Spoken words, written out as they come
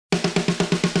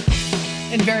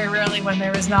and very rarely when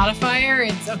there is not a fire,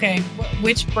 it's okay,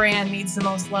 which brand needs the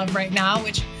most love right now?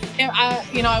 Which,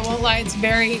 I won't lie,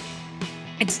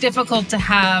 it's difficult to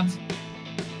have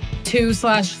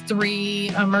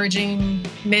 2/3 emerging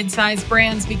mid-sized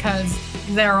brands because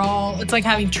it's like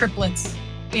having triplets,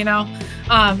 and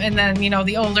then,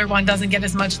 the older one doesn't get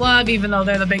as much love, even though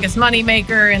they're the biggest money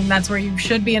maker, and that's where you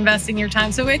should be investing your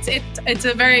time. So it's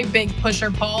a very big push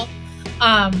or pull.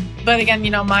 But again,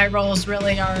 my roles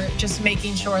really are just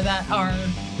making sure that our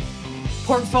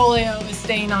portfolio is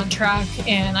staying on track,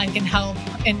 and I can help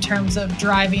in terms of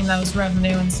driving those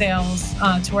revenue and sales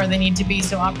to where they need to be.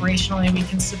 So operationally, we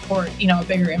can support, a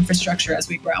bigger infrastructure as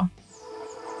we grow.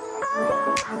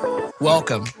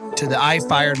 Welcome to the I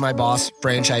Fired My Boss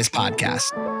franchise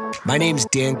podcast. My name's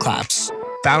Dan Claps,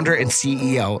 founder and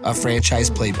CEO of Franchise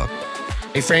Playbook,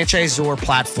 a franchisor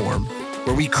platform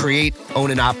where we create,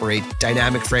 own, and operate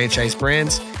dynamic franchise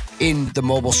brands in the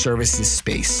mobile services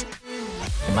space.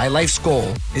 And my life's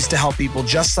goal is to help people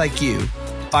just like you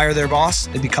fire their boss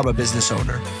and become a business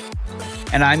owner.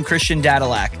 And I'm Christian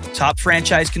Dadulak, top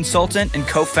franchise consultant and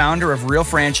co-founder of Real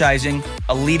Franchising,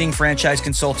 a leading franchise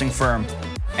consulting firm.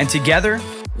 And together,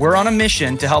 we're on a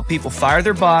mission to help people fire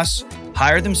their boss,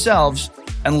 hire themselves,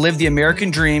 and live the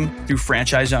American dream through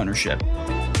franchise ownership.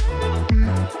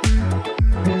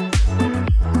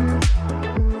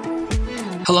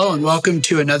 Hello and welcome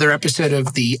to another episode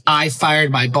of the I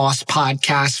Fired My Boss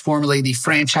podcast, formerly the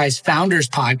Franchise Founders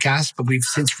podcast, but we've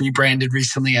since rebranded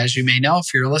recently, as you may know,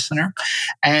 if you're a listener.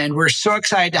 And we're so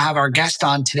excited to have our guest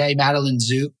on today, Madeline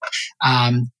Zook,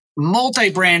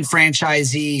 multi-brand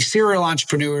franchisee, serial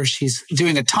entrepreneur. She's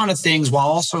doing a ton of things while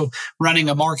also running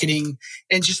a marketing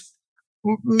and just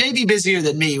maybe busier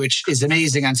than me, which is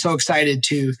amazing. I'm so excited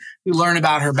to learn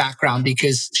about her background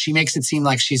because she makes it seem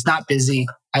like she's not busy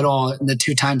at all in the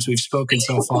 2 times we've spoken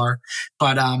so far.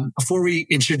 But before we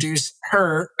introduce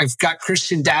her, I've got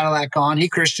Christian Dadulak on. Hey,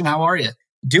 Christian, how are you?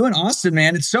 Doing awesome,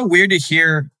 man. It's so weird to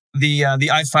hear the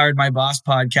I Fired My Boss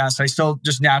podcast. I still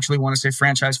just naturally want to say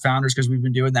Franchise Founders because we've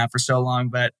been doing that for so long,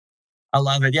 but I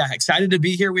love it. Yeah, excited to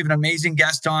be here. We have an amazing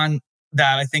guest on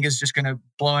that I think is just going to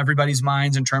blow everybody's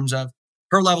minds in terms of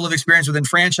her level of experience within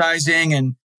franchising,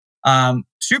 and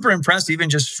super impressed even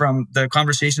just from the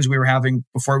conversations we were having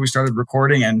before we started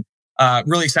recording, and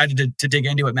really excited to dig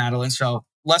into it, Madeline. So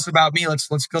less about me. Let's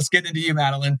get into you,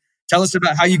 Madeline. Tell us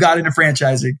about how you got into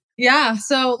franchising. Yeah.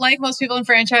 So like most people in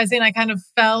franchising, I kind of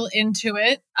fell into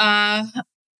it.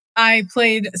 I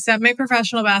played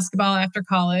semi-professional basketball after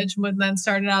college, then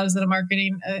started out as a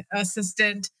marketing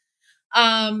assistant,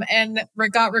 and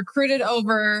got recruited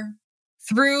over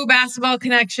through basketball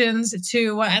connections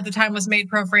to what at the time was Made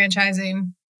Pro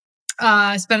Franchising.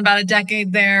 I spent about a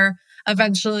decade there.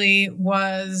 Eventually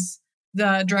was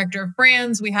the director of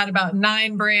brands. We had about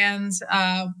 9 brands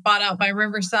bought out by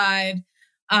Riverside.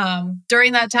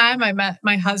 During that time, I met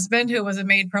my husband, who was a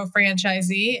Made Pro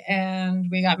franchisee, and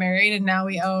we got married. And now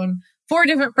we own 4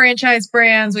 different franchise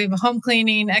brands. We have a home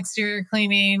cleaning, exterior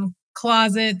cleaning,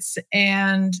 closets,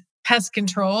 and pest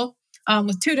control.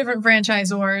 With 2 different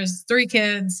franchisors, 3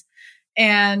 kids,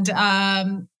 and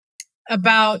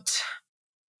about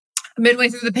midway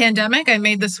through the pandemic, I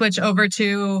made the switch over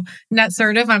to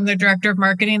NetSertive. I'm the director of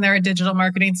marketing. They're a digital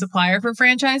marketing supplier for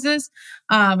franchises.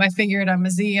 I figured I'm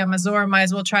a Z, I'm a Zor, might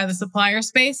as well try the supplier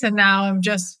space. And now I'm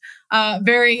just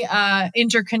very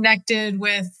interconnected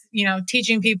with,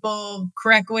 teaching people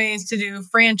correct ways to do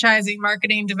franchising,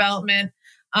 marketing, development,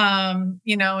 and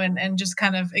just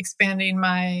kind of expanding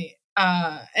my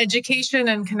education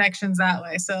and connections that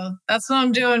way. So that's what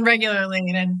I'm doing regularly,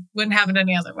 and I wouldn't have it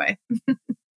any other way.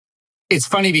 It's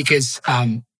funny because,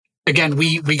 again,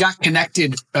 we got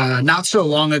connected not so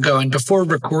long ago. And before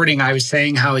recording, I was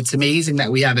saying how it's amazing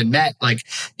that we haven't met like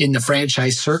in the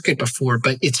franchise circuit before.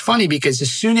 But it's funny because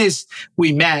as soon as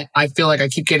we met, I feel like I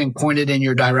keep getting pointed in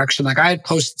your direction. Like I had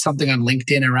posted something on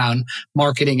LinkedIn around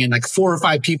marketing, and like 4 or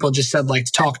 5 people just said like,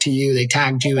 talk to you. They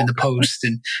tagged you in the post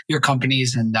and your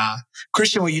companies. And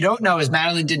Christian, what you don't know is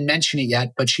Madeline didn't mention it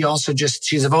yet, but she's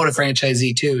a Voda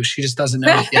franchisee too. She just doesn't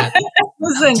know it yet.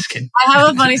 Listen, I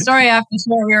have a funny story after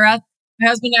sure. My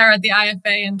husband and I were at the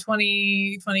IFA in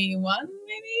 2021,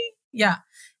 maybe? Yeah.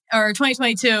 Or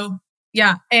 2022.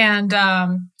 Yeah. And,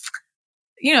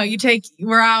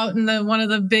 we're out in one of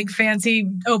the big fancy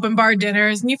open bar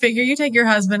dinners, and you figure you take your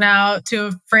husband out to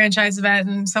a franchise event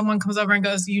and someone comes over and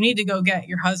goes, you need to go get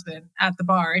your husband at the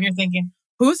bar. And you're thinking,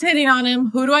 who's hitting on him?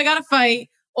 Who do I got to fight?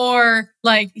 Or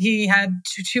like he had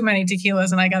too many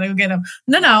tequilas and I got to go get him.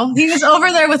 No. He was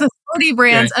over there with a 30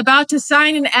 brands about to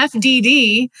sign an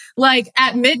FDD like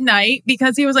at midnight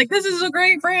because he was like, this is a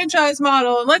great franchise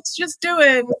model and let's just do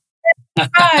it.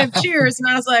 five, cheers. And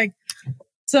I was like,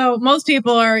 so most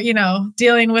people are,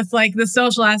 dealing with like the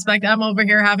social aspect. I'm over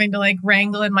here having to like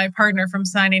wrangle in my partner from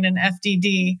signing an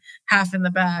FDD half in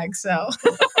the bag. So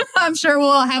I'm sure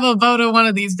we'll have a Voda one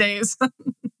of these days.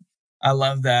 I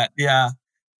love that. Yeah.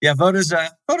 Yeah. Voda's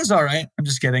all right. I'm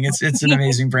just kidding. It's an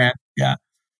amazing brand. Yeah.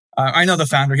 I know the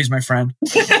founder. He's my friend.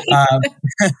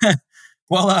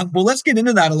 Well, let's get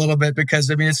into that a little bit because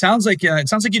it sounds like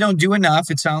you don't do enough.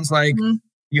 It sounds like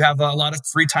you have a lot of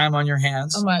free time on your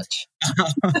hands. So much.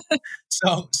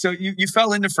 So you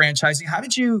fell into franchising. How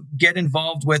did you get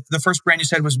involved with the first brand you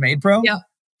said was Made Pro? Yeah.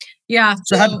 Yeah.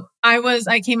 So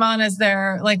I came on as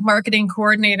their like marketing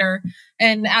coordinator.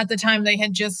 And at the time they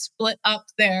had just split up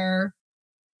their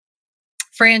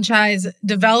franchise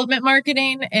development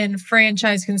marketing and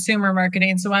franchise consumer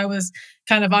marketing. So I was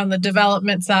kind of on the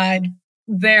development side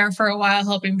there for a while,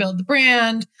 helping build the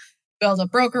brand, build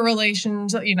up broker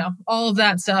relations, all of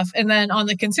that stuff. And then on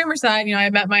the consumer side, I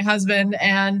met my husband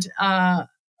and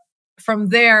from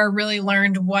there really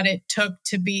learned what it took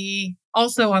to be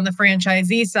also on the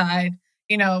franchisee side,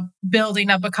 building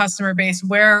up a customer base.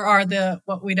 Where are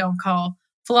what we don't call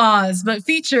flaws, but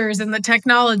features in the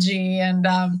technology and,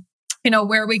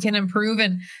 where we can improve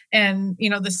and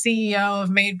the CEO of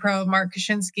Made Pro, Mark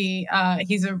Kaczynski,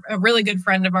 he's a really good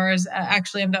friend of ours,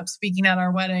 actually ended up speaking at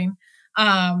our wedding,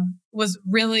 was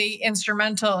really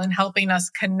instrumental in helping us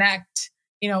connect,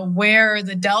 where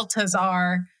the deltas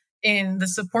are in the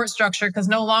support structure. Because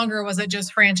no longer was it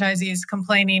just franchisees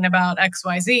complaining about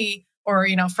XYZ or,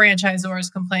 the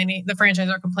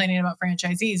franchisor complaining about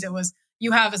franchisees. It was,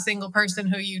 you have a single person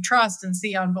who you trust and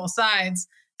see on both sides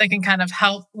that can kind of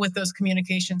help with those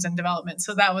communications and development.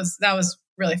 So that was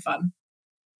really fun.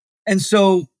 And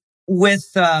so with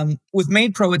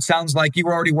Made Pro, it sounds like you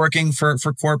were already working for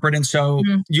corporate. And so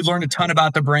you learned a ton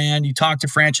about the brand. You talked to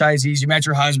franchisees, you met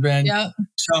your husband. Yep.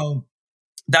 So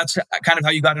that's kind of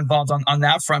how you got involved on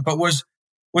that front. But was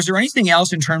there anything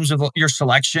else in terms of your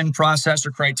selection process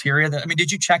or criteria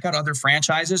did you check out other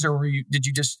franchises or did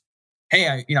you just,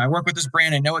 hey, I work with this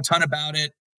brand. I know a ton about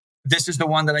it. This is the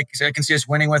one that I can see us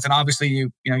winning with. And obviously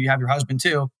you have your husband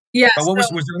too. Yeah. But was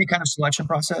there any kind of selection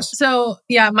process? So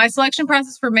yeah, my selection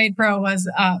process for Made Pro was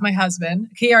my husband.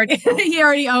 He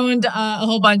already owned a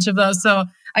whole bunch of those. So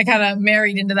I kind of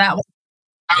married into that one.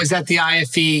 I was at the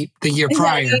IFE the year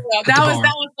prior. That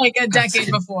was like a decade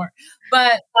before.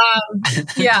 But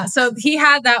yeah, so he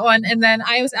had that one. And then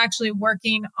I was actually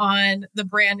working on the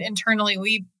brand internally.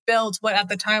 We built what at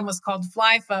the time was called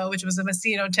FlyFo, which was a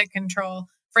mosquito tick control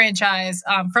franchise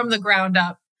from the ground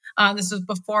up. This was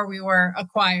before we were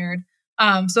acquired.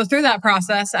 So through that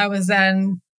process, I was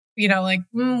then,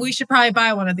 we should probably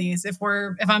buy one of these. If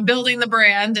I'm building the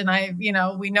brand and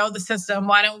we know the system,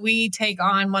 why don't we take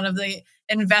on one of the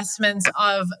investments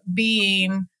of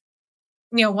being,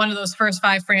 one of those first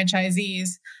 5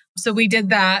 franchisees. So we did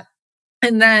that.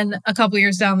 And then a couple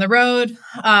years down the road,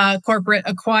 corporate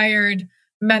acquired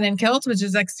Men in Kilts, which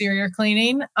is exterior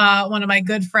cleaning. One of my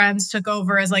good friends took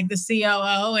over as like the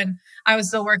COO and I was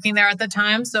still working there at the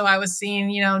time. So I was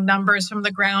seeing, numbers from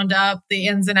the ground up, the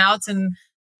ins and outs, and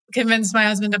convinced my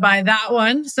husband to buy that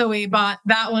one. So we bought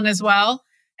that one as well.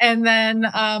 And then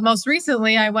most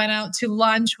recently, I went out to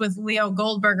lunch with Leo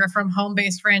Goldberger from Home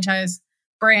Based Franchise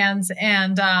Brands.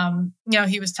 And,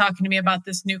 he was talking to me about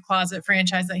this new closet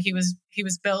franchise that he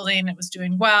was building. It was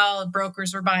doing well.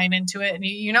 Brokers were buying into it. And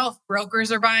if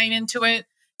brokers are buying into it,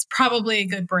 it's probably a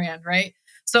good brand, right?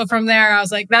 So from there, I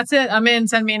was like, that's it. I'm in,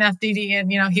 send me an FDD.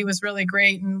 And, he was really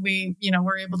great. And we,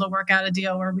 were able to work out a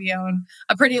deal where we own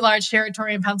a pretty large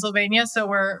territory in Pennsylvania. So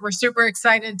we're super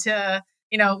excited to,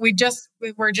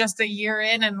 we're just a year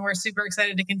in and we're super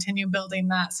excited to continue building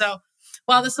that. So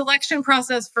while the selection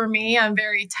process for me, I'm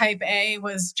very type A,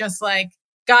 was just like,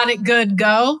 got it, good,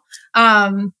 go.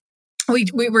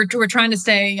 We're trying to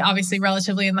stay obviously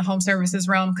relatively in the home services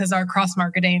realm because our cross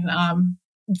marketing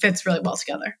fits really well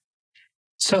together.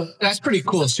 So that's pretty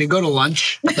cool. So you go to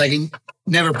lunch, like he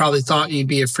never probably thought you'd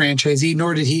be a franchisee,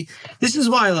 nor did he. This is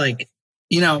why,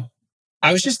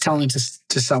 I was just telling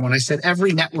to someone, I said,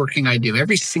 every networking I do,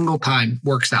 every single time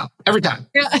works out. Every time.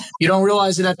 Yeah. You don't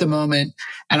realize it at the moment.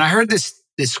 And I heard this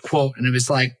quote and it was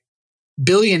like,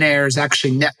 billionaires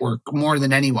actually network more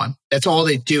than anyone. That's all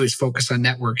they do is focus on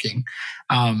networking.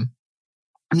 And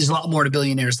there's a lot more to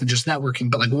billionaires than just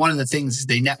networking. But like one of the things is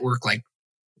they network like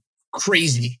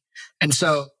crazy. And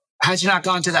so had you not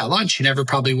gone to that lunch, you never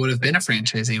probably would have been a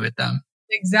franchisee with them.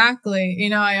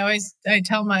 Exactly. I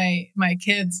tell my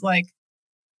kids, like,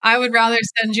 I would rather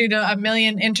send you to a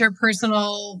million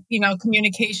interpersonal,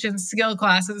 communication skill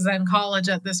classes than college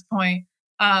at this point.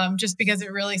 Just because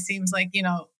it really seems like,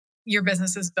 your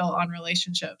business is built on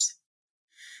relationships.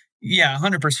 Yeah,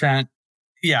 100%.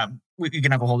 Yeah, we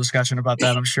can have a whole discussion about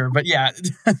that, I'm sure. But yeah,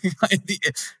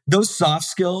 those soft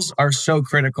skills are so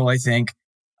critical, I think,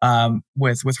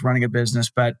 with running a business.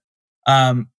 But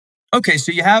okay,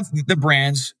 so you have the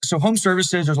brands. So home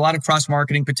services, there's a lot of cross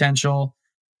marketing potential.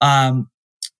 Um,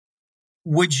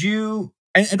 would you?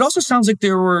 And it also sounds like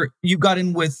you got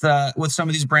in with some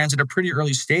of these brands at a pretty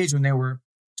early stage when they were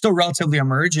still relatively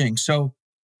emerging. So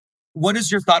what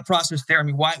is your thought process there? I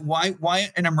mean,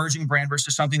 why an emerging brand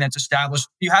versus something that's established?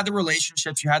 You had the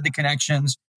relationships, you had the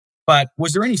connections, but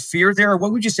was there any fear there? Or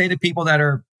what would you say to people that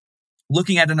are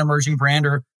looking at an emerging brand,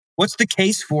 or what's the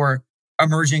case for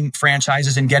emerging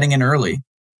franchises and getting in early?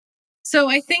 So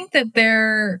I think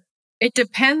that it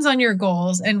depends on your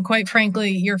goals and, quite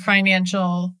frankly, your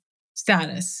financial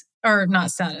status, or not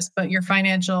status, but your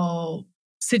financial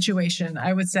situation,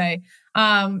 I would say.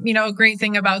 A great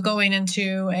thing about going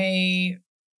into a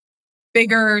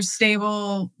bigger,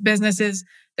 stable business is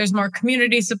there's more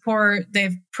community support.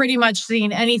 They've pretty much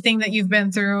seen anything that you've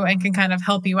been through and can kind of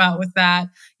help you out with that.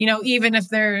 Even if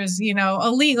there's,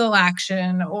 a legal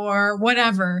action or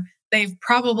whatever, they've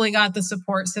probably got the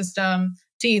support system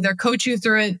to either coach you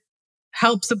through it,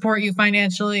 help support you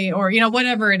financially, or,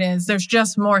 whatever it is. There's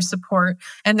just more support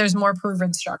and there's more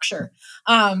proven structure.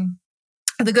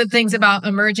 The good things about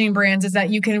emerging brands is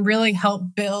that you can really help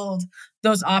build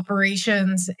those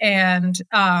operations and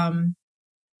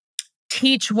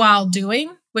teach while doing,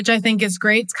 which I think is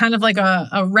great. It's kind of like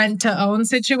a rent to own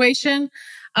situation.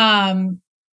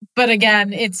 But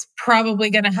again, it's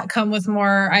probably going to come with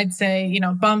more, I'd say,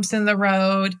 bumps in the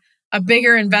road, a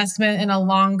bigger investment, and a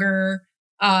longer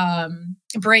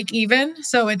break even.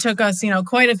 So it took us,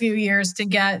 quite a few years to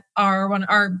get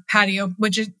our patio,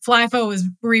 which is FlyFo was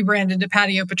rebranded to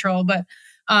Patio Patrol, but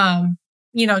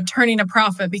turning a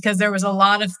profit, because there was a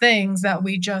lot of things that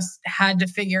we just had to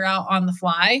figure out on the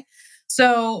fly.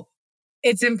 So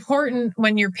it's important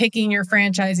when you're picking your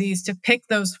franchisees to pick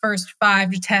those first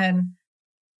 5 to 10,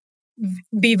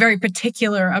 be very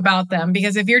particular about them,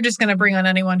 because if you're just going to bring on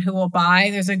anyone who will buy,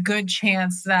 there's a good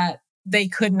chance that they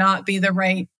could not be the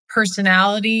right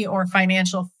personality or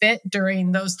financial fit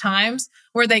during those times,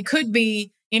 where they could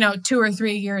be, 2 or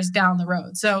 3 years down the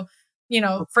road. So,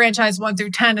 franchise 1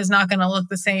 through 10 is not going to look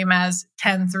the same as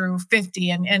 10 through 50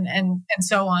 and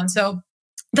so on. So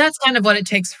that's kind of what it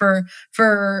takes for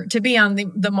to be on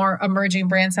the more emerging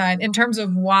brand side. In terms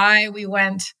of why we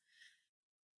went,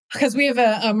 because we have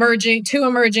two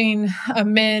emerging, a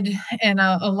mid and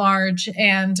a large.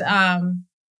 And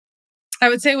I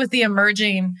would say with the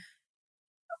emerging,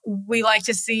 we like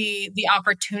to see the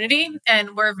opportunity,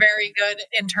 and we're very good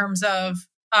in terms of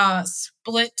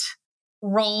split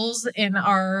roles in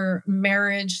our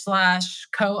marriage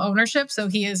 / co-ownership. So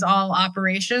he is all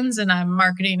operations and I'm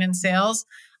marketing and sales.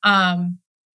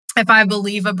 If I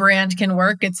believe a brand can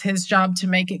work, it's his job to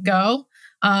make it go.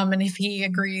 And if he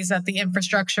agrees that the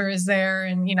infrastructure is there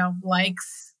and,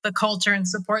 likes the culture and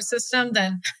support system,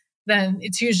 then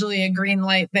it's usually a green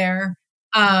light there.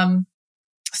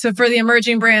 So for the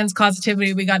emerging brands,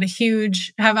 Causativity, we got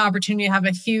opportunity to have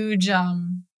a huge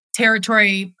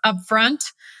territory up front.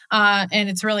 And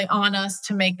it's really on us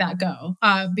to make that go.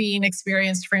 Being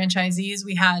experienced franchisees,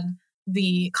 we had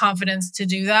the confidence to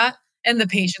do that and the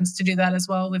patience to do that as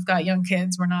well. We've got young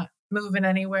kids. We're not moving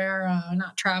anywhere,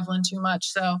 not traveling too much.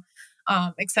 So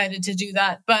excited to do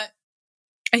that. But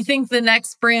I think the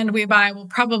next brand we buy will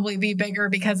probably be bigger,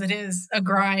 because it is a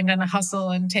grind and a hustle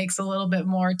and takes a little bit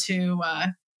more to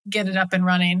get it up and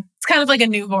running. It's kind of like a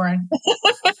newborn.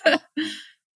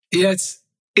 Yeah,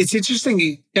 it's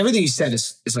interesting. Everything you said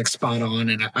is like spot on.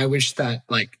 And I wish that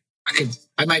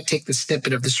I might take the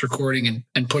snippet of this recording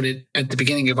and put it at the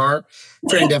beginning of our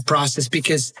brand dev process,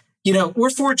 because, we're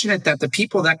fortunate that the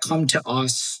people that come to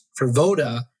us for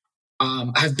Voda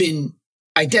have been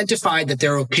identified that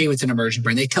they're okay with an emerging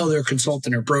brand. They tell their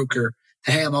consultant or broker,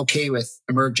 hey, I'm okay with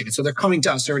emerging. And so they're coming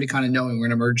to us already kind of knowing we're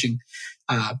an emerging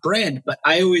brand. But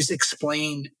I always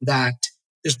explain that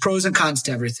there's pros and cons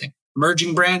to everything.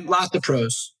 Emerging brand, lots of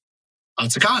pros,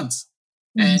 lots of cons.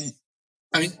 And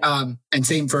and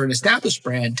same for an established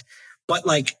brand. But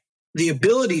the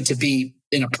ability to be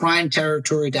in a prime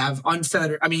territory, to have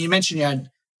unfettered, you mentioned you had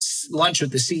lunch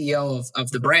with the CEO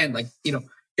of the brand, you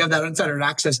have that unfettered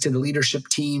access to the leadership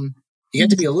team. You get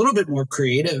to be a little bit more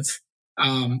creative.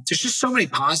 There's just so many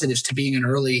positives to being an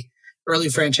early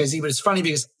franchisee. But it's funny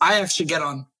because I actually get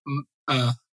on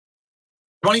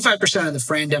 25% of the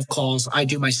Fran Dev calls I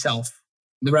do myself.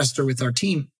 The rest are with our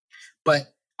team.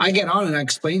 But I get on and I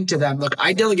explain to them, look,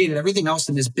 I delegated everything else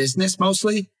in this business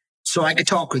mostly so I could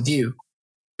talk with you.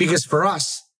 Because for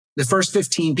us, the first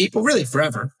 15 people, really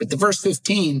forever, but the first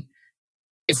 15,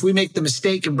 if we make the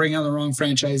mistake and bring on the wrong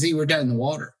franchisee, we're dead in the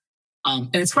water.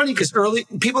 And it's funny because early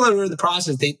people that are in the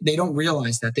process, they don't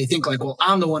realize that. They think like, well,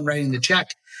 I'm the one writing the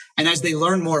check. And as they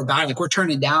learn more about it, like we're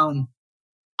turning down,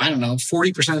 I don't know,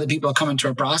 40% of the people that come into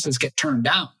our process get turned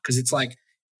down because it's like,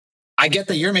 I get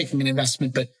that you're making an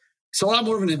investment, but it's a lot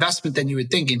more of an investment than you would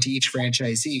think into each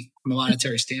franchisee from a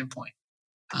monetary standpoint.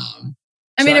 I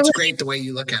mean, that's great the way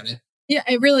you look at it. Yeah,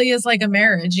 it really is like a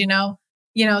marriage,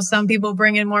 some people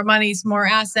bring in more money, more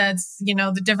assets,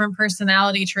 the different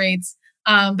personality traits.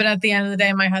 But at the end of the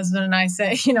day, my husband and I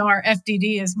say, our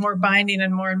FDD is more binding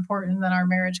and more important than our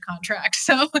marriage contract.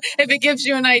 So if it gives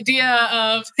you an idea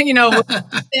of,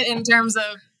 in terms of,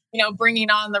 bringing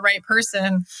on the right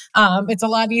person, it's a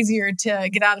lot easier to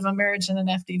get out of a marriage than an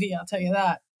FDD. I'll tell you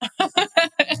that.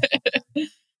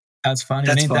 That's funny.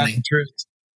 That's Ain't funny. that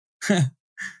the truth?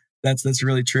 That's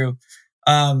really true.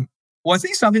 Well, I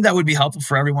think something that would be helpful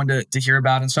for everyone to hear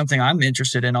about, and something I'm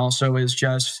interested in also, is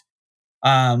just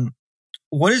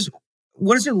what does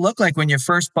it look like when you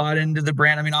first bought into the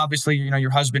brand? I mean, obviously,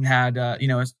 your husband had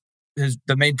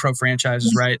the Made Pro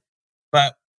franchises, right?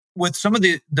 But with some of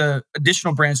the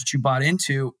additional brands that you bought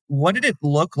into, what did it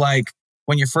look like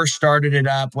when you first started it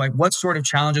up? Like, what sort of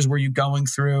challenges were you going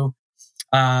through?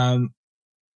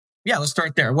 Yeah, let's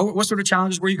start there. What sort of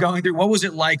challenges were you going through? What was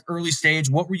it like early stage?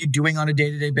 What were you doing on a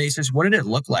day-to-day basis? What did it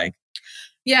look like?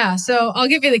 Yeah, so I'll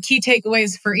give you the key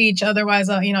takeaways for each. Otherwise,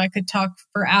 I could talk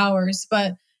for hours.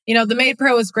 But, the Made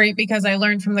Pro is great because I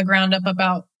learned from the ground up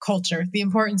about culture, the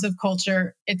importance of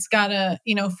culture. It's got to,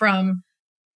 from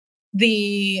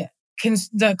the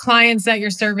clients that you're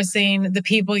servicing, the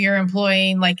people you're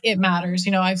employing, like it matters.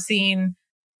 I've seen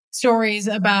stories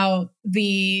about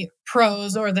the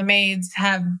pros or the maids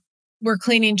were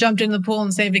cleaning, jumped in the pool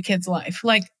and saved a kid's life.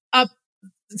 Like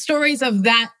stories of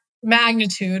that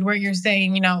magnitude where you're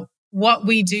saying, what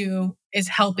we do is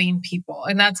helping people.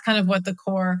 And that's kind of what the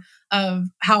core of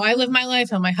how I live my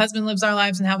life, how my husband lives our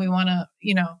lives, and how we want to,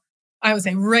 I would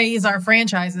say raise our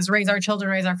franchises, raise our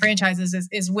children, raise our franchises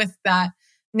is with that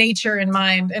nature in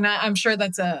mind. And I'm sure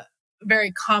that's a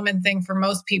very common thing for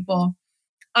most people.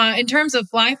 In terms of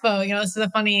FlyFo, this is a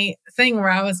funny thing where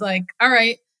I was like, all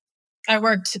right, I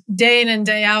worked day in and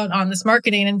day out on this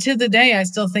marketing. And to the day, I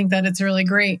still think that it's really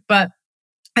great. But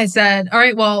I said, all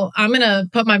right, well, I'm going to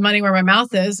put my money where my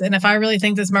mouth is. And if I really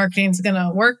think this marketing is going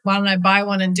to work, why don't I buy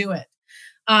one and do it?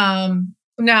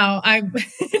 Now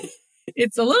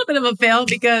it's a little bit of a fail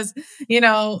because,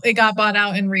 it got bought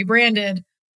out and rebranded.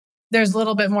 There's a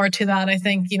little bit more to that. I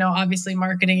think, obviously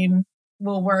marketing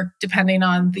will work depending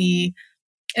on the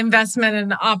investment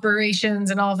and operations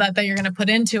and all of that you're going to put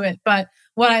into it. But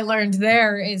what I learned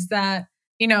there is that,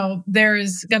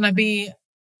 there's going to be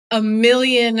a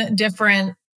million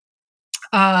different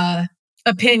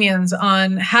opinions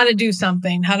on how to do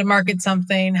something, how to market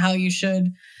something, how you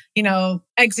should,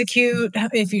 execute,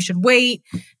 if you should wait.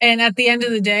 And at the end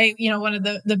of the day, one of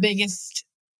the biggest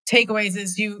takeaways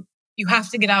is you have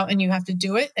to get out and you have to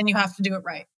do it, and you have to do it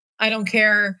right. I don't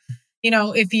care,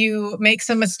 if you make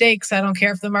some mistakes. I don't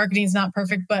care if the marketing is not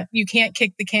perfect, but you can't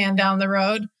kick the can down the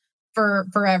road for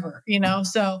forever,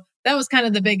 So that was kind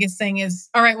of the biggest thing is,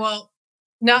 all right, well,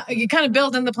 you kind of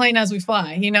build in the plane as we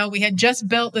fly. We had just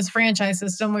built this franchise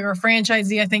system. We were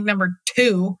franchisee, I think, number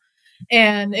 2.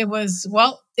 And it was,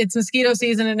 well, it's mosquito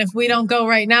season. And if we don't go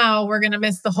right now, we're going to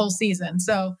miss the whole season.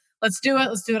 So let's do it.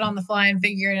 Let's do it on the fly and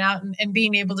figure it out. And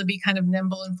being able to be kind of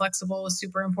nimble and flexible was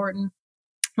super important.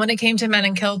 When it came to Men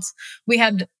in Kilts,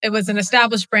 it was an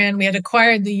established brand. We had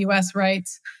acquired the US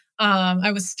rights.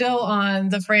 I was still on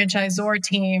the franchisor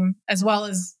team as well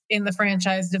as in the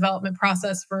franchise development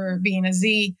process for being a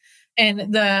Z.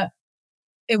 And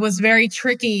it was very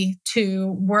tricky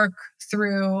to work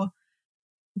through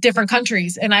different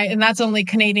countries. And that's only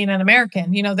Canadian and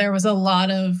American. There was a lot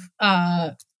of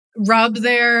rub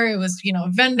there. It was,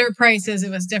 vendor prices. It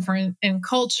was different in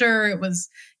culture. It was,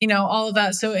 all of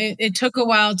that. So it took a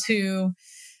while to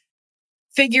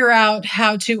figure out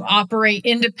how to operate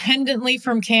independently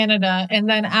from Canada. And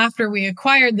then after we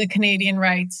acquired the Canadian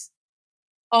rights,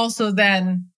 also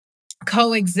then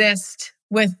coexist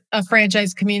with a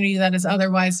franchise community that is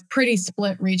otherwise pretty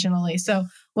split regionally. So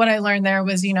what I learned there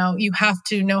was, you have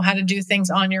to know how to do things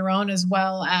on your own as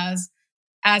well as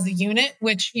a unit,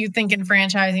 which you think in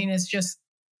franchising is just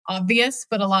obvious,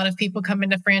 but a lot of people come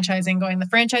into franchising going, the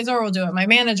franchisor will do it, my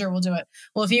manager will do it.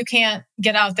 Well, if you can't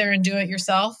get out there and do it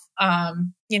yourself,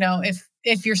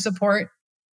 if your support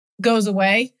goes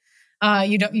away,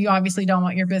 you obviously don't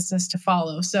want your business to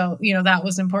follow. So, that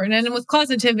was important. And with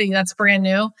Closetivity, that's brand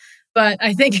new. But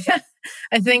I think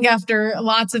I think after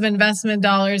lots of investment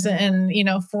dollars and,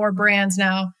 4 brands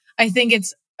now, I think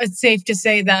it's safe to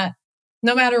say that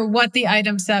no matter what the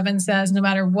item 7 says, no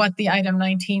matter what the item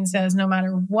 19 says, no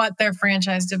matter what their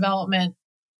franchise development,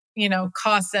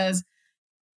 cost says,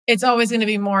 it's always going to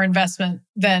be more investment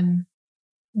than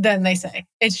they say.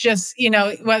 It's just,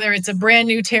 whether it's a brand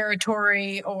new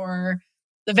territory or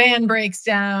the van breaks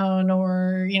down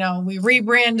or, we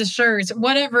rebrand the shirts,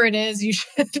 whatever it is, you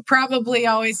should probably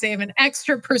always save an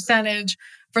extra percentage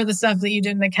for the stuff that you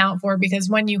didn't account for, because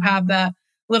when you have that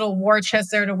little war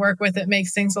chest there to work with, it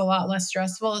makes things a lot less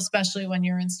stressful, especially when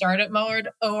you're in startup mode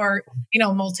or,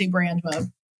 multi-brand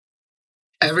mode.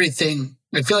 I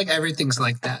feel like everything's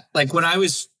like that. Like when I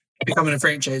was becoming a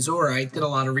franchisor, I did a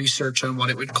lot of research on what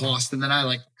it would cost, and then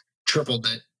I tripled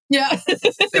it. Yeah.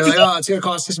 They're like, oh, it's going to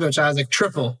cost this much. I was like,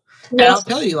 triple. Yeah. And I'll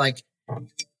tell you,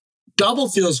 double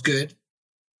feels good,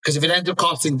 because if it ends up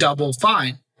costing double,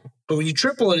 fine. But when you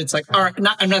triple it, it's like, all right,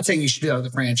 I'm not saying you should do that with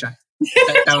a franchise.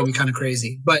 That would be kind of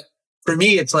crazy. But for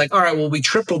me, it's like, all right, well, we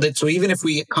tripled it. So even if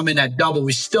we come in at double,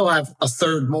 we still have a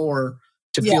third more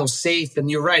to feel safe. And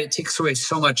you're right, it takes away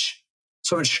so much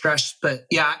stress. But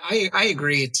yeah, I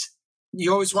agree.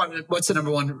 You always want, what's the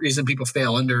number one reason people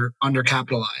fail?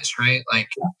 Undercapitalized, right?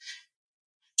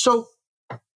 So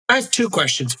I have 2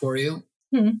 questions for you.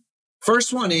 Mm-hmm.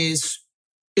 First one is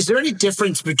there any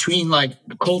difference between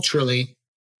culturally,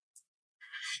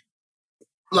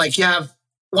 you have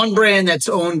one brand that's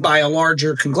owned by a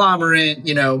larger conglomerate,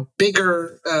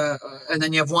 bigger, and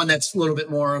then you have one that's a little bit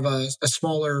more of a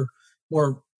smaller,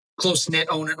 more close-knit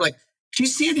owner. Do you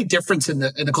see any difference in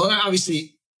the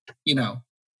obviously,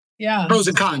 pros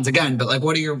and cons again, but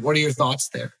what are your thoughts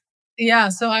there? Yeah.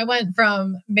 So I went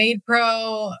from Made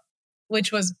Pro,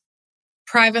 which was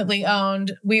privately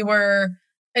owned.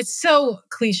 It's so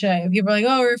cliche. People are like,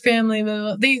 oh, we're family. Blah,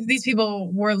 blah. These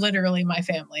people were literally my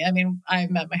family. I mean, I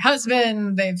met my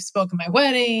husband. They've spoken my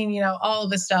wedding, all of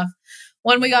this stuff.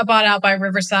 When we got bought out by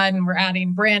Riverside and we're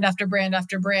adding brand after brand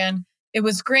after brand, it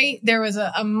was great. There was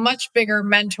a much bigger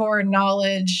mentor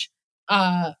knowledge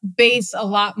base, a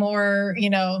lot more,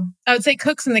 I would say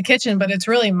cooks in the kitchen, but it's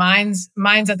really minds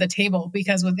at the table,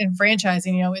 because within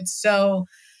franchising,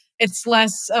 it's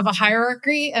less of a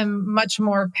hierarchy and much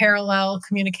more parallel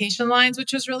communication lines,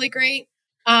 which was really great.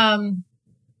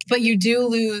 But you do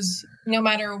lose, no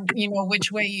matter,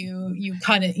 which way you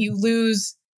cut it, you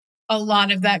lose a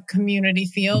lot of that community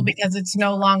feel, because it's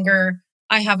no longer,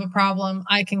 I have a problem,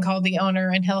 I can call the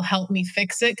owner and he'll help me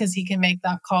fix it because he can make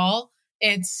that call.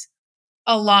 It's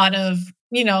a lot of,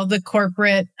 the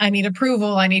corporate, I need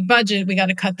approval, I need budget, we got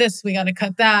to cut this, we got to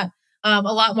cut that. A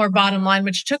lot more bottom line,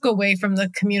 which took away from the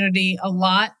community a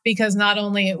lot, because not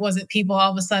only was it people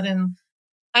all of a sudden,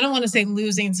 I don't want to say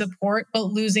losing support, but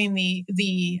losing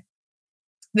the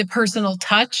personal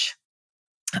touch.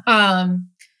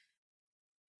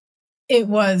 It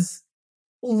was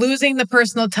losing the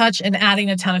personal touch and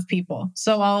adding a ton of people.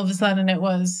 So all of a sudden it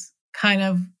was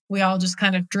we all just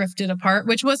kind of drifted apart,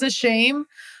 which was a shame.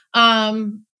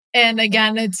 And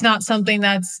again, it's not something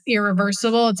that's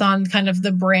irreversible. It's on kind of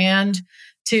the brand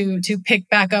to pick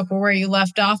back up where you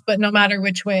left off. But no matter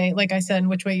which way, like I said,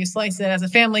 which way you slice it, as a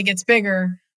family gets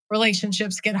bigger,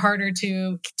 relationships get harder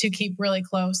to keep really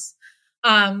close.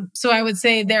 So I would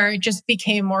say there, it just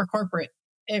became more corporate.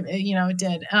 It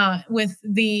did. With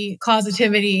the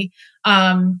Closetivity,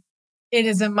 it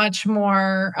is a much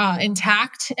more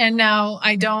intact. And now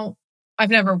I've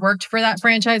never worked for that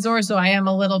franchisor, so I am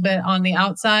a little bit on the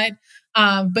outside.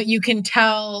 But you can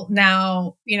tell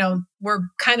now, we're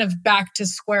kind of back to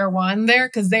square one there,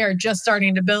 because they are just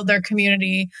starting to build their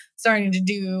community, starting to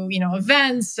do,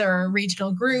 events or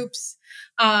regional groups.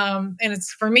 And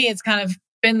for me, it's kind of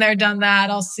been there, done that.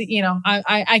 I'll see,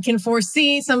 I can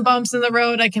foresee some bumps in the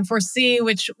road. I can foresee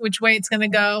which way it's going to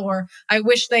go, or I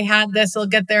wish they had this, it'll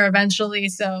get there eventually.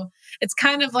 So it's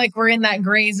kind of like we're in that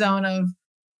gray zone of,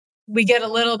 we get a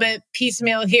little bit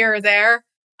piecemeal here or there.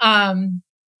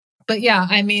 But yeah,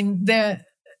 I mean, the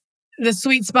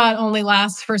sweet spot only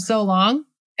lasts for so long,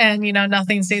 and,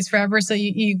 nothing stays forever. So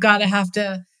you have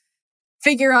to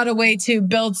figure out a way to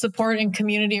build support and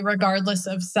community regardless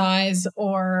of size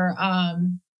or,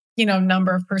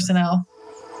 number of personnel.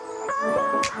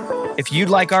 If you'd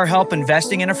like our help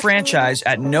investing in a franchise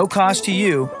at no cost to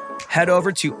you, head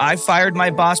over to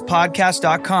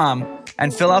ifiredmybosspodcast.com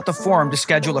and fill out the form to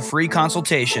schedule a free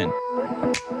consultation.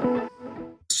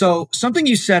 So something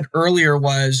you said earlier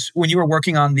was when you were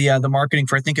working on the marketing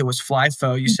for, I think it was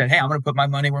FlyFo, you said, hey, I'm going to put my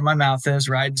money where my mouth is,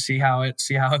 right? And see how it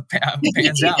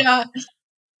pans out. Yeah.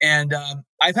 And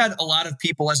I've had a lot of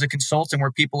people as a consultant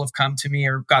where people have come to me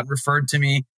or gotten referred to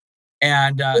me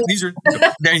And these are,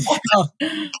 there you go.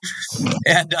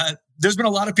 And there's been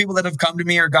a lot of people that have come to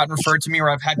me or gotten referred to me, or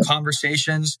I've had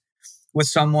conversations with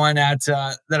someone at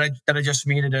that I just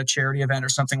met at a charity event or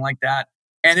something like that.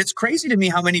 And it's crazy to me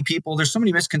how many people, there's so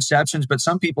many misconceptions, but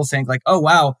some people think like, oh,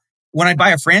 wow, when I buy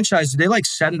a franchise, do they like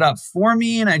set it up for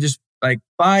me and I just like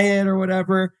buy it or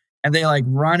whatever, and they like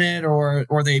run it or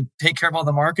they take care of all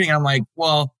the marketing? And I'm like,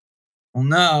 well,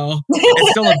 no, it's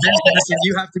still a business and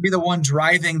you have to be the one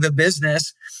driving the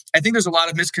business. I think there's a lot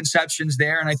of misconceptions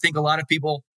there. And I think a lot of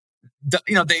people,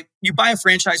 you buy a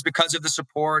franchise because of the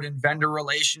support and vendor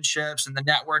relationships and the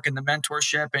network and the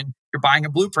mentorship, and you're buying a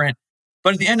blueprint.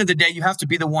 But at the end of the day, you have to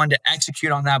be the one to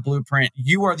execute on that blueprint.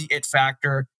 You are the it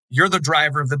factor. You're the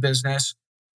driver of the business.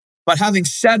 But having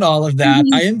said all of that,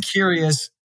 I am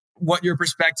curious what your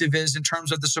perspective is in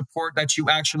terms of the support that you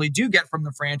actually do get from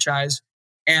the franchise.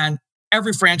 And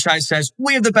every franchise says,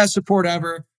 we have the best support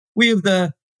ever. We have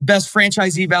the best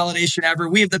franchisee validation ever.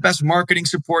 We have the best marketing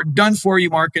support, done for you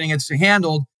marketing. It's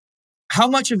handled. How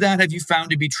much of that have you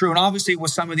found to be true? And obviously with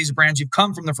some of these brands, you've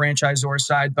come from the franchisor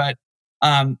side, but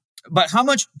how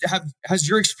much has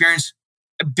your experience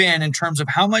been in terms of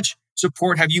how much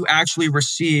support have you actually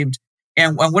received?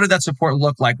 And what did that support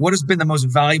look like? What has been the most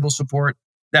valuable support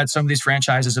that some of these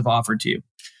franchises have offered to you?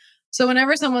 So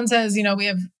whenever someone says, we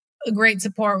have a great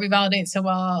support, we validate so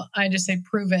well, I just say,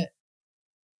 prove it.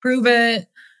 Prove it.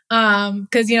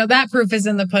 Because, that proof is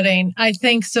in the pudding. I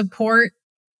think support,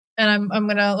 and I'm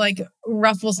going to like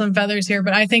ruffle some feathers here,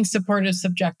 but I think support is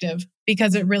subjective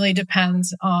because it really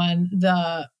depends on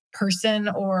the person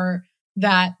or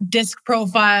that disc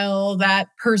profile, that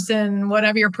person,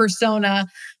 whatever your persona,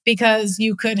 because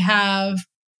you could have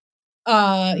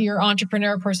your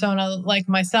entrepreneur persona like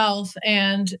myself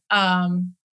and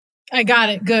I got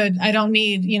it good. I don't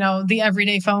need, the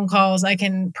everyday phone calls. I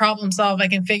can problem solve. I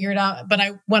can figure it out. But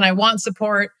when I want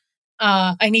support,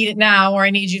 I need it now, or I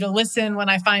need you to listen when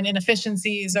I find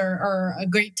inefficiencies or a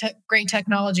great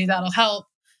technology that'll help.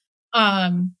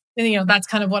 And, that's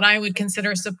kind of what I would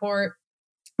consider support.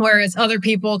 Whereas other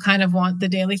people kind of want the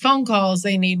daily phone calls.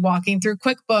 They need walking through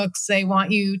QuickBooks. They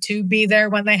want you to be there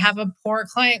when they have a poor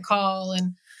client call.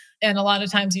 And a lot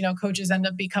of times, coaches end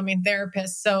up becoming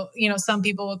therapists. So, some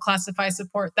people would classify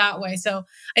support that way. So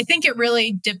I think it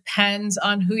really depends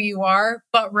on who you are.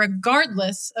 But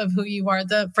regardless of who you are,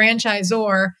 the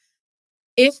franchisor,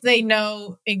 if they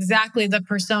know exactly the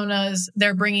personas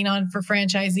they're bringing on for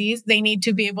franchisees, they need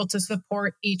to be able to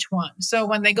support each one. So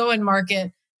when they go in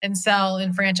market and sell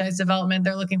in franchise development,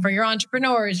 they're looking for your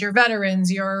entrepreneurs, your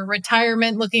veterans, your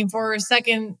retirement, looking for a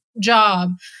second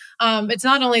job. It's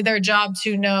not only their job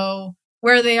to know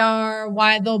where they are,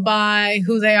 why they'll buy,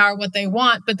 who they are, what they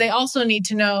want, but they also need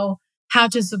to know how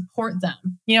to support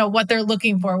them, what they're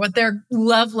looking for, what their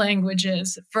love language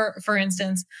is, for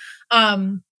instance,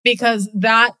 because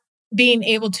that being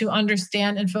able to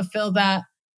understand and fulfill that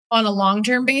on a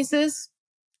long-term basis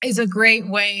is a great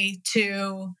way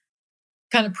to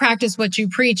kind of practice what you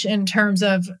preach in terms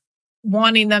of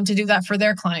wanting them to do that for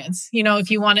their clients. If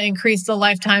you want to increase the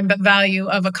lifetime value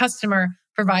of a customer,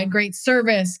 provide great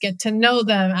service, get to know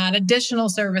them, add additional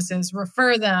services,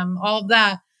 refer them, all of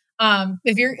that.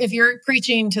 If you're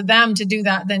preaching to them to do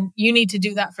that, then you need to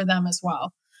do that for them as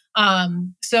well.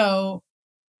 So,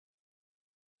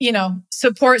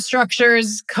 support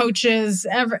structures, coaches,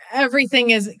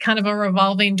 everything is kind of a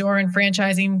revolving door in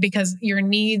franchising because your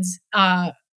needs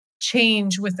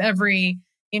change with every,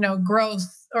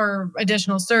 growth or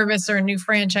additional service or a new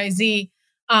franchisee.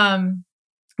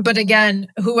 But again,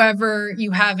 whoever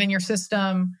you have in your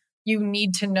system, you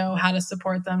need to know how to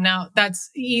support them. Now, that's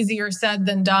easier said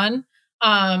than done.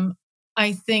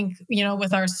 I think,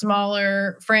 with our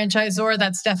smaller franchisor,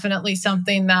 that's definitely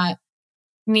something that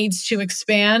needs to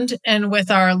expand. And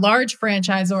with our large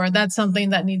franchisor, that's something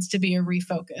that needs to be a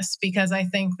refocus, because I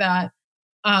think that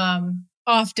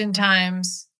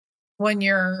oftentimes when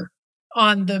you're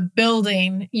on the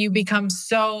building, you become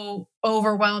so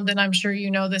overwhelmed. And I'm sure you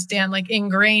know this, Dan, like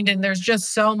ingrained, and there's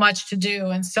just so much to do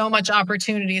and so much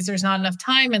opportunities. There's not enough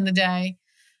time in the day.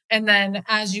 And then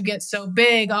as you get so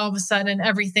big, all of a sudden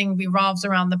everything revolves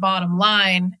around the bottom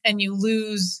line, and you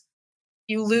lose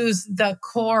the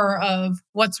core of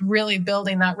what's really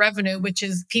building that revenue, which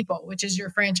is people, which is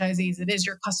your franchisees. It is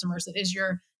your customers. It is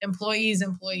your employees.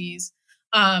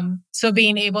 So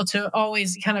being able to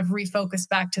always kind of refocus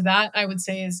back to that, I would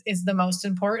say is the most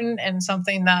important, and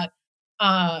something that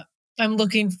I'm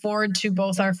looking forward to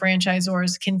both our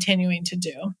franchisors continuing to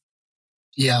do.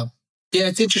 Yeah. Yeah.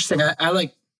 It's interesting.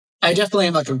 I definitely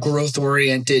am like a growth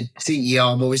oriented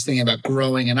CEO. I'm always thinking about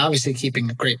growing and obviously keeping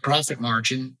a great profit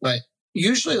margin, but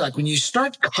usually like when you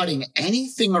start cutting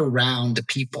anything around the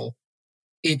people,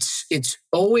 it's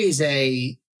always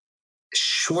a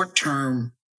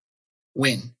short-term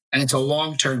win and it's a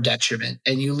long-term detriment,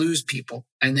 and you lose people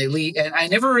and they leave. And I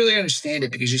never really understand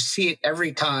it because you see it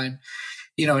every time,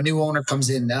 a new owner comes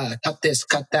in, cut this,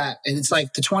 cut that. And it's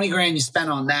like the 20 grand you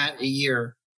spent on that a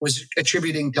year was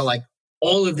attributing to like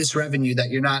all of this revenue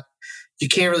that you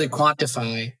can't really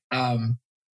quantify. I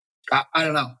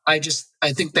don't know. I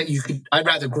think that I'd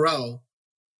rather grow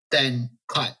than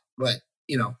cut, but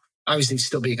obviously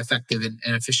still being effective and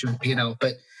efficient with P&L.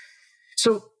 But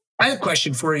so I have a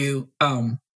question for you.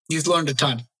 You've learned a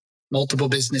ton, multiple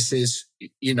businesses,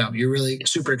 you're really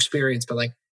super experienced, but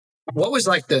like, what was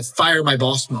like the fire my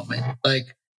boss moment?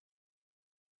 Like,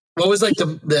 what was like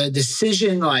the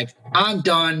decision? Like, I'm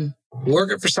done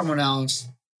working for someone else,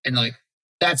 and like,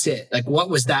 that's it. Like, what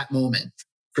was that moment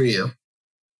for you?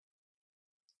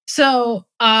 So,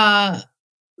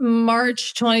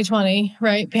 March 2020,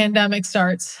 right? Pandemic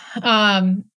starts. Two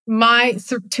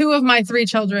of my three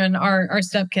children are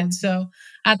stepkids. So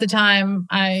at the time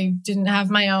I didn't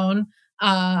have my own.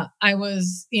 I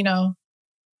was,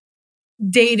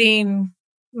 dating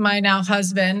my now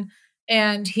husband,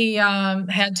 and he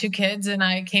had two kids, and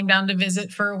I came down to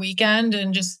visit for a weekend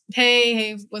and just,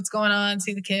 hey, what's going on?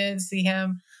 See the kids, see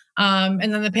him.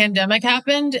 And then the pandemic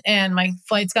happened and my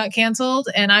flights got canceled,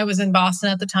 and I was in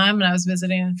Boston at the time and I was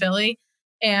visiting in Philly,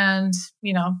 and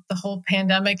the whole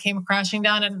pandemic came crashing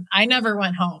down and I never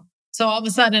went home. So all of a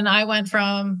sudden I went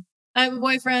from, I have a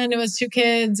boyfriend who has two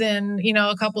kids and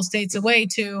a couple states away,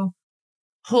 to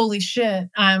holy shit,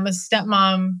 I'm a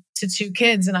stepmom to two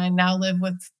kids, and I now live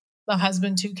with a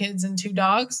husband, two kids, and two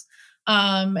dogs.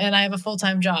 And I have a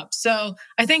full-time job. So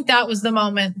I think that was the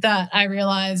moment that I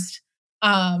realized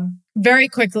very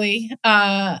quickly,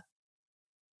 I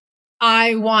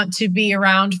want to be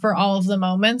around for all of the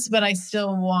moments, but I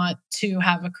still want to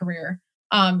have a career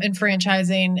in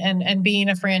franchising and being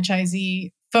a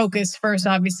franchisee focused first.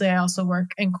 Obviously, I also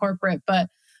work in corporate, but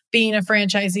being a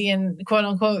franchisee and quote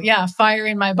unquote,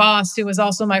 firing my boss, who was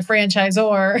also my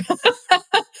franchisor,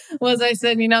 was, I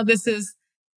said, this is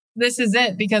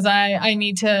it, because I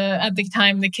need to, at the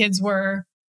time the kids were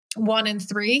 1 and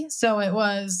 3. So it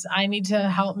was, I need to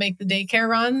help make the daycare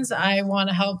runs. I want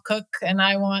to help cook, and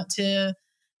I want to,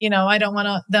 I don't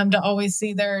want them to always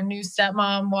see their new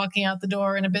stepmom walking out the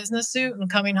door in a business suit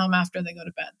and coming home after they go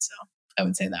to bed. So I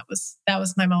would say that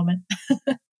was my moment.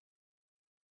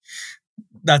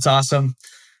 That's awesome.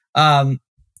 And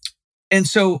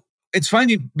so it's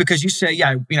funny because you say,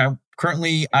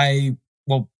 currently I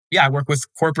work with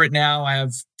corporate now. I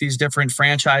have these different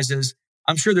franchises.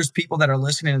 I'm sure there's people that are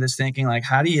listening to this thinking like,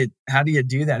 how do you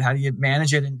do that? How do you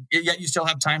manage it? And yet you still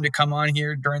have time to come on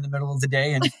here during the middle of the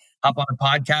day and hop on a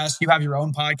podcast. You have your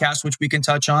own podcast, which we can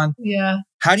touch on. Yeah.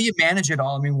 How do you manage it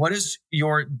all? I mean, what does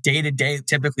your day-to-day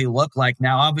typically look like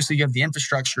now? Obviously you have the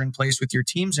infrastructure in place with your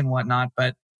teams and whatnot,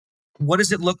 but what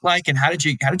does it look like, and how did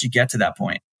you get to that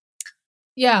point?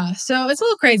 Yeah, so it's a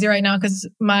little crazy right now because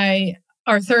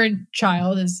our third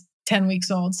child is 10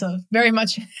 weeks old, so very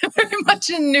much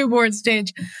in newborn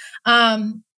stage.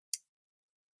 I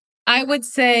would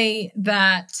say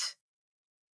that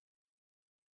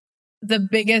the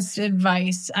biggest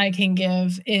advice I can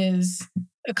give is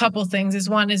a couple things.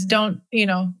 One is don't,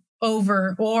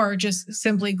 over or just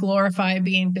simply glorify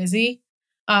being busy.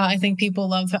 I think people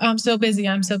love, I'm so busy.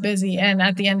 And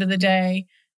at the end of the day,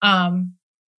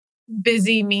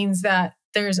 busy means that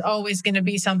there's always going to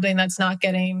be something that's not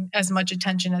getting as much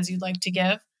attention as you'd like to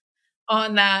give.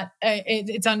 On that,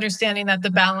 it's understanding that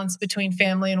the balance between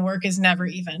family and work is never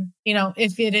even.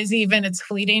 If it is even, it's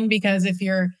fleeting, because if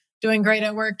you're doing great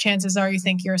at work, chances are you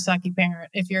think you're a sucky parent.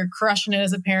 If you're crushing it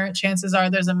as a parent, chances are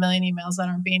there's a million emails that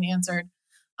aren't being answered.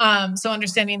 So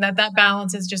understanding that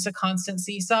balance is just a constant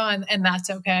seesaw, and that's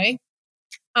okay.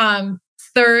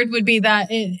 Third would be that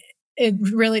it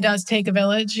really does take a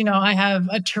village. I have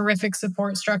a terrific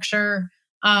support structure.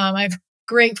 I have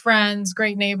great friends,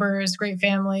 great neighbors, great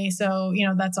family. So,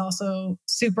 that's also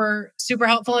super, super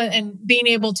helpful. And being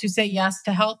able to say yes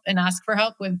to help and ask for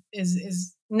help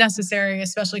is necessary,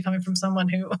 especially coming from someone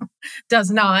who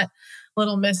does not.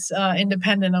 Little Miss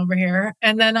Independent over here.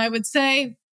 And then I would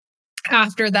say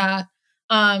after that,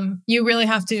 you really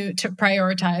have to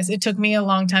prioritize. It took me a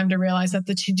long time to realize that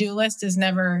the to-do list is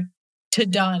never to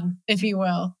done, if you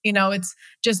will. It's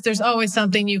just, there's always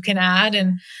something you can add.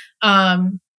 And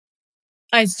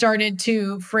I started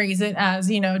to phrase it as,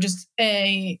 just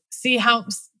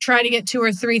try to get 2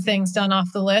 or 3 things done off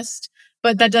the list.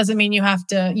 But that doesn't mean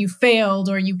you failed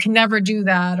or you can never do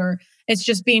that, or it's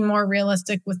just being more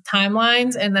realistic with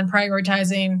timelines and then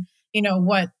prioritizing,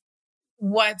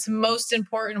 what's most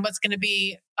important, what's going to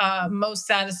be most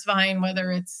satisfying,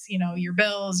 whether it's, your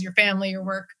bills, your family, your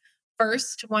work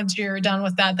first. Once you're done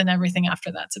with that, then everything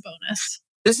after that's a bonus.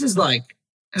 This is like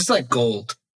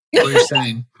gold, what you're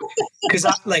saying. Because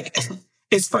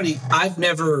it's funny. I've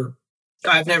never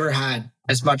had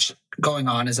as much going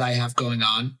on as I have going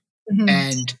on. Mm-hmm.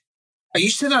 And I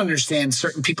used to not understand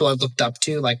certain people I looked up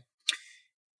to. Like,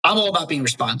 I'm all about being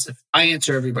responsive. I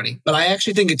answer everybody. But I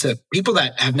actually think people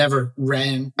that have never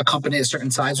ran a company a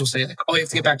certain size will say, like, oh, you have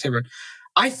to get back to everyone.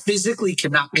 I physically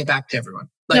cannot get back to everyone.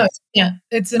 Like, no, yeah,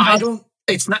 it's impossible.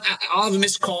 I'll have a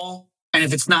missed call. And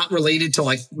if it's not related to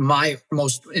like my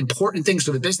most important things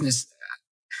for the business,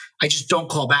 I just don't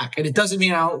call back. And it doesn't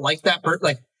mean I don't like that person.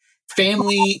 Like,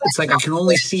 family, it's like I can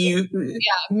only see you. Yeah,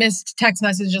 missed text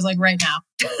messages like right now.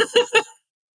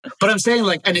 But I'm saying,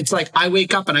 like, and it's like I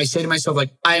wake up and I say to myself,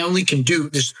 like, I only can do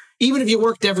this. Even if you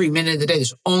worked every minute of the day,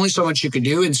 there's only so much you can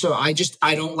do. And so I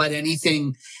don't let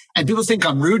anything. And people think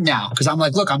I'm rude now because I'm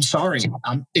like, look, I'm sorry.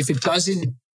 If it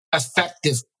doesn't affect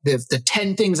the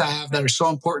 10 things I have that are so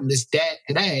important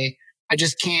today, I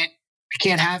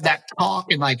can't have that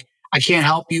talk. And like, I can't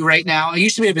help you right now. I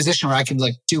used to be in a position where I could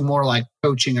like do more like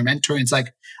coaching or mentoring. It's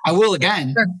like, I will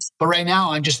again, Sure. But right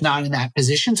now I'm just not in that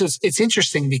position. So it's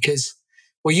interesting because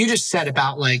what you just said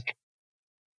about like,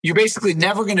 you're basically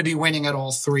never going to be winning at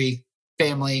all three: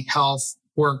 family, health,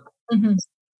 work, mm-hmm.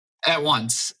 at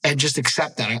once, and just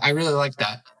accept that. I really like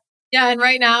that. Yeah. And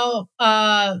right now,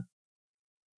 I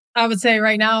would say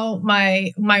right now,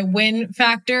 my win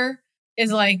factor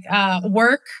is like,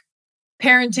 work,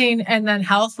 parenting, and then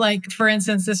health. Like, for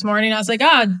instance, this morning, I was like,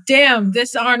 oh, damn,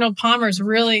 this Arnold Palmer's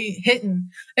really hitting.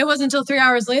 It wasn't until 3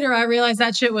 hours later, I realized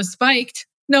that shit was spiked.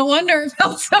 No wonder it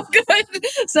felt so good.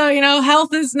 So,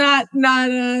 health is not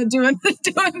doing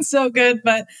so good,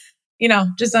 but,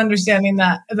 just understanding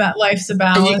that life's a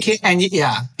balance. You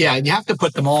have to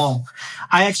put them all.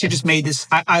 I actually just made this.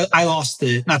 I lost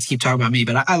not to keep talking about me,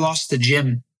 but I lost the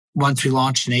gym once we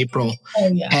launched in April. Oh,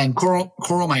 yeah. And Coral,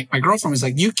 my girlfriend was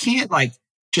like, you can't like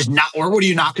just not, or what are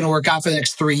you not going to work out for the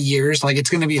next 3 years? Like, it's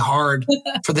going to be hard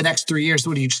for the next 3 years.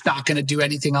 What are you just not going to do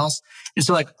anything else? And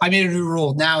so like, I made a new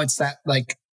rule. Now it's that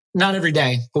like, not every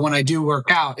day, but when I do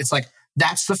work out, it's like,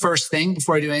 that's the first thing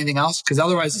before I do anything else. Cause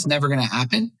otherwise it's never going to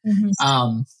happen.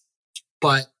 Mm-hmm.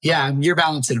 But yeah, you're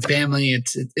balancing a family.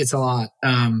 It's a lot.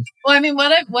 Well, I mean,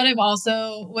 what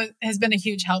has been a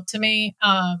huge help to me,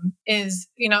 is,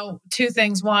 two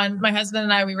things. One, my husband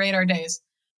and I, we rate our days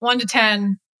 1 to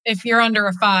 10. If you're under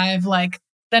a 5, like,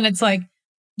 then it's like,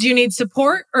 do you need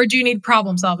support or do you need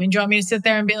problem solving? Do you want me to sit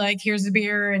there and be like, here's a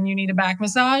beer and you need a back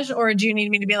massage? Or do you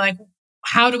need me to be like,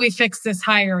 how do we fix this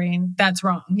hiring that's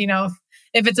wrong?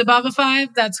 If it's above a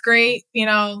 5, that's great.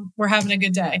 We're having a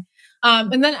good day.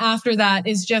 And then after that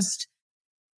is just,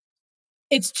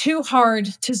 it's too hard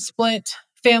to split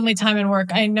family time and work.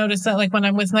 I notice that like when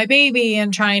I'm with my baby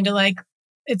and trying to like,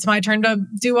 it's my turn to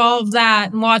do all of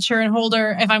that and watch her and hold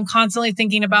her. If I'm constantly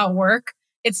thinking about work,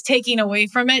 it's taking away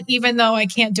from it, even though I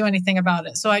can't do anything about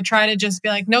it. So I try to just be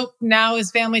like, nope, now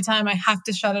is family time. I have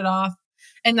to shut it off.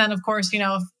 And then of course,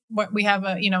 if we have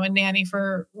a nanny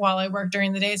for while I work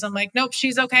during the days, I'm like, nope,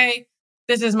 she's okay.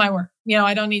 This is my work.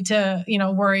 I don't need to,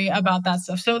 worry about that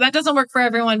stuff. So that doesn't work for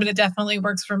everyone, but it definitely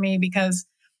works for me because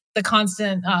the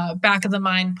constant back of the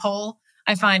mind pull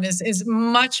I find is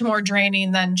much more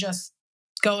draining than just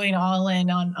going all in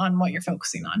on what you're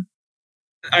focusing on.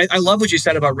 I love what you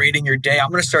said about rating your day.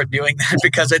 I'm going to start doing that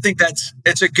because I think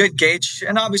it's a good gauge.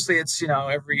 And obviously it's,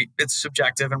 it's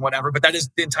subjective and whatever, but that is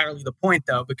entirely the point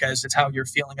though, because it's how you're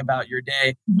feeling about your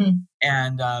day. Mm-hmm.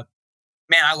 And,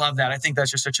 man, I love that. I think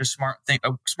that's just such a smart thing,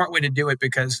 a smart way to do it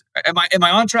because am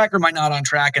I on track or am I not on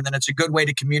track? And then it's a good way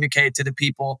to communicate to the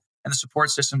people and the support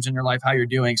systems in your life, how you're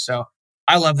doing. So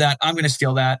I love that. I'm going to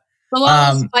steal that. It's a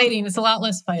lot less fighting. It's a lot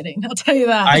less fighting. I'll tell you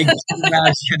that. I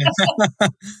imagine.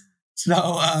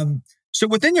 So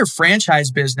within your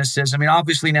franchise businesses, I mean,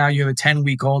 obviously now you have a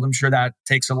 10-week-old. I'm sure that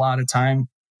takes a lot of time.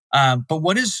 But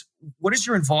what is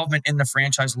your involvement in the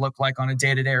franchise look like on a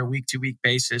day-to-day or week-to-week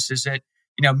basis? Is it,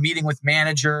 meeting with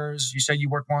managers? You said you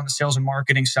work more on the sales and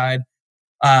marketing side.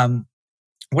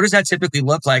 What does that typically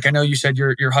look like? I know you said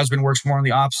your husband works more on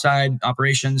the ops side,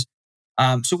 operations.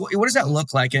 So what does that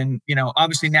look like? And,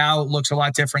 obviously now it looks a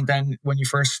lot different than when you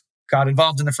first got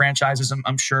involved in the franchises,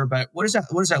 I'm sure. But what does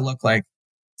that look like?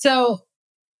 So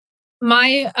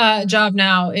my job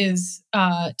now is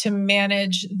to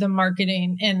manage the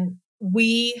marketing. And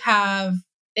we have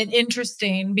it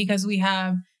interesting because we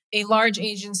have a large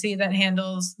agency that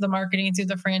handles the marketing through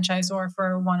the franchisor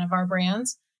for one of our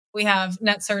brands. We have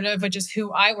NetSertive, which is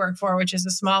who I work for, which is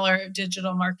a smaller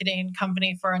digital marketing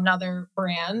company for another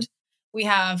brand. We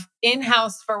have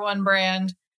in-house for one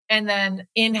brand and then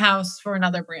in-house for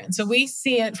another brand. So we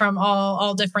see it from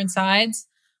all different sides.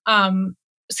 I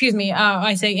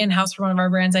say in-house for one of our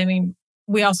brands. I mean,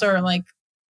 we also are like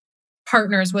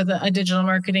partners with a digital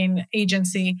marketing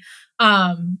agency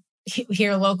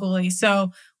here locally.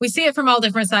 So we see it from all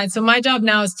different sides. So my job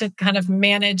now is to kind of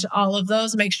manage all of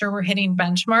those, make sure we're hitting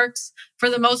benchmarks. For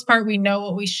the most part, we know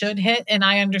what we should hit. And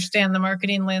I understand the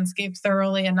marketing landscape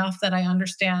thoroughly enough that I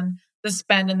understand the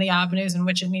spend and the avenues in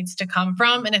which it needs to come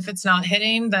from. And if it's not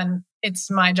hitting, then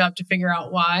it's my job to figure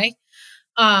out why.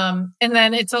 And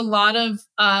then it's a lot of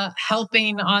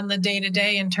helping on the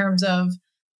day-to-day in terms of,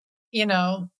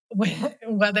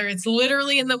 whether it's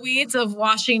literally in the weeds of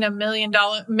washing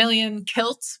 $1 million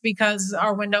kilts because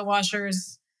our window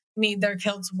washers need their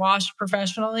kilts washed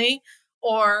professionally,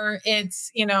 or it's,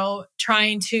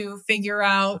 trying to figure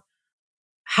out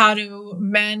how to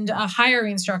mend a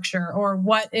hiring structure, or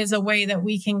what is a way that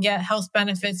we can get health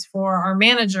benefits for our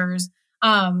managers,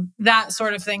 that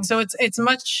sort of thing. So it's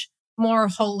much more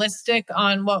holistic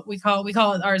on what we call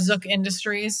it our Zook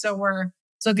Industries. So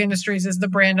Zook Industries is the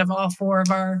brand of all four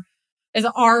of our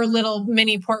little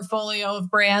mini portfolio of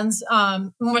brands,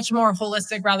 much more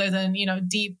holistic rather than,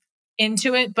 deep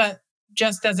into it. But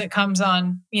just as it comes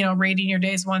on, rating your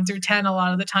days 1 through 10, a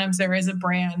lot of the times there is a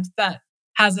brand that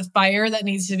has a fire that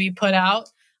needs to be put out.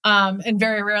 And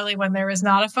very rarely when there is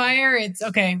not a fire, it's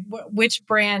okay, which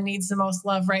brand needs the most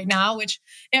love right now, which,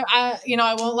 I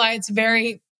won't lie,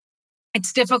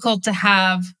 it's difficult to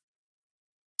have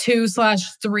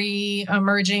 2/3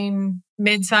 emerging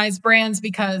mid-sized brands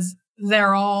because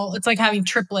it's like having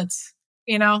triplets,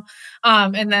 and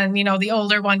then, the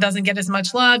older one doesn't get as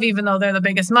much love, even though they're the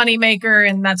biggest money maker.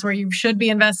 And that's where you should be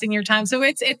investing your time. So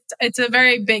it's a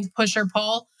very big push or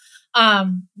pull.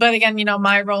 But again,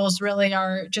 my roles really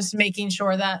are just making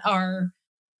sure that our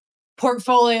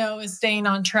portfolio is staying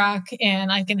on track,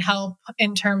 and I can help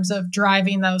in terms of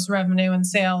driving those revenue and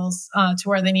sales to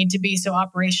where they need to be. So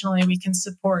operationally, we can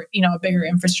support, a bigger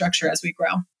infrastructure as we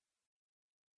grow.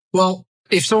 Well,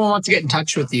 if someone wants to get in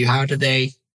touch with you, how can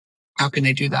they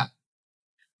do that?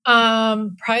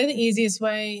 Probably the easiest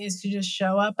way is to just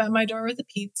show up at my door with a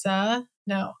pizza.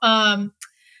 No.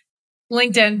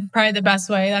 LinkedIn, probably the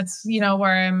best way. That's,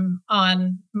 where I'm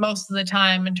on most of the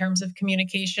time in terms of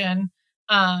communication.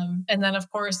 And then of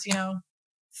course,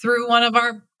 through one of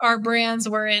our brands,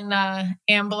 we're in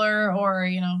Ambler or,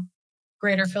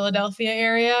 greater Philadelphia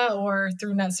area, or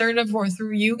through NetSertive or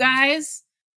through you guys.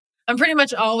 I'm pretty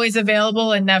much always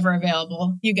available and never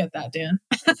available. You get that, Dan.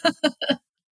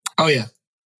 Oh, yeah.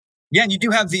 Yeah. And you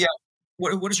do have the,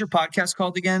 what is your podcast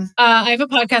called again? I have a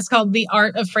podcast called The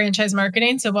Art of Franchise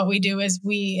Marketing. So what we do is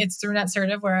it's through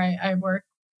NetSertive where I work.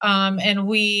 And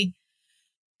we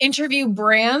interview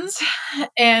brands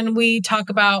and we talk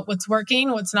about what's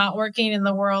working, what's not working in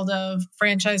the world of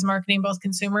franchise marketing, both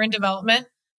consumer and development,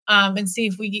 and see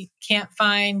if we can't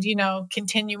find,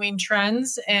 continuing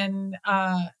trends and,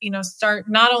 start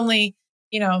not only,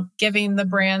 giving the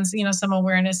brands, some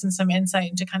awareness and some insight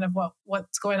into kind of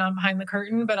what's going on behind the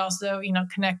curtain, but also,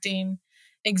 connecting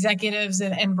executives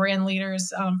and brand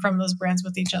leaders from those brands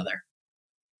with each other.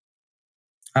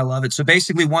 I love it. So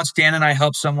basically, once Dan and I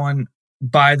help someone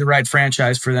buy the right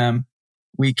franchise for them,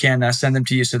 we can send them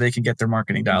to you so they can get their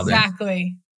marketing dialed in.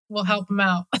 Exactly. We'll help them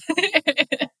out.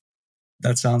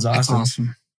 That sounds awesome. That's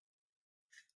awesome.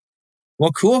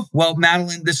 Well, cool. Well,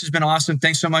 Madeline, this has been awesome.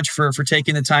 Thanks so much for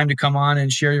taking the time to come on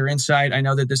and share your insight. I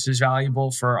know that this is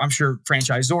valuable for, I'm sure,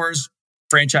 franchisors,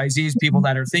 franchisees, people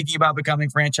that are thinking about becoming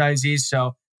franchisees.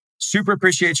 So super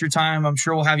appreciate your time. I'm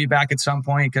sure we'll have you back at some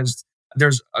point because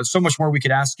there's so much more we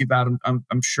could ask you about,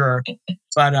 I'm sure.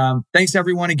 But thanks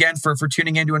everyone again for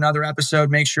tuning into another episode.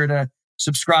 Make sure to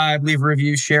subscribe, leave a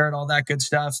review, share it, all that good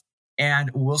stuff.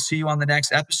 And we'll see you on the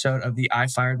next episode of the I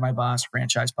Fired My Boss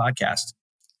franchise podcast.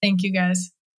 Thank you,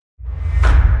 guys.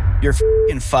 You're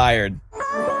f***ing fired.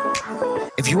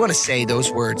 If you want to say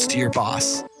those words to your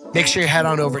boss, make sure you head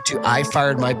on over to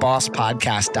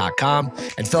ifiredmybosspodcast.com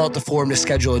and fill out the form to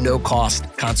schedule a no-cost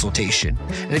consultation.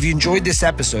 And if you enjoyed this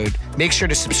episode, make sure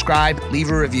to subscribe,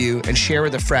 leave a review, and share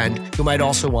with a friend who might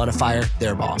also want to fire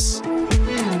their boss.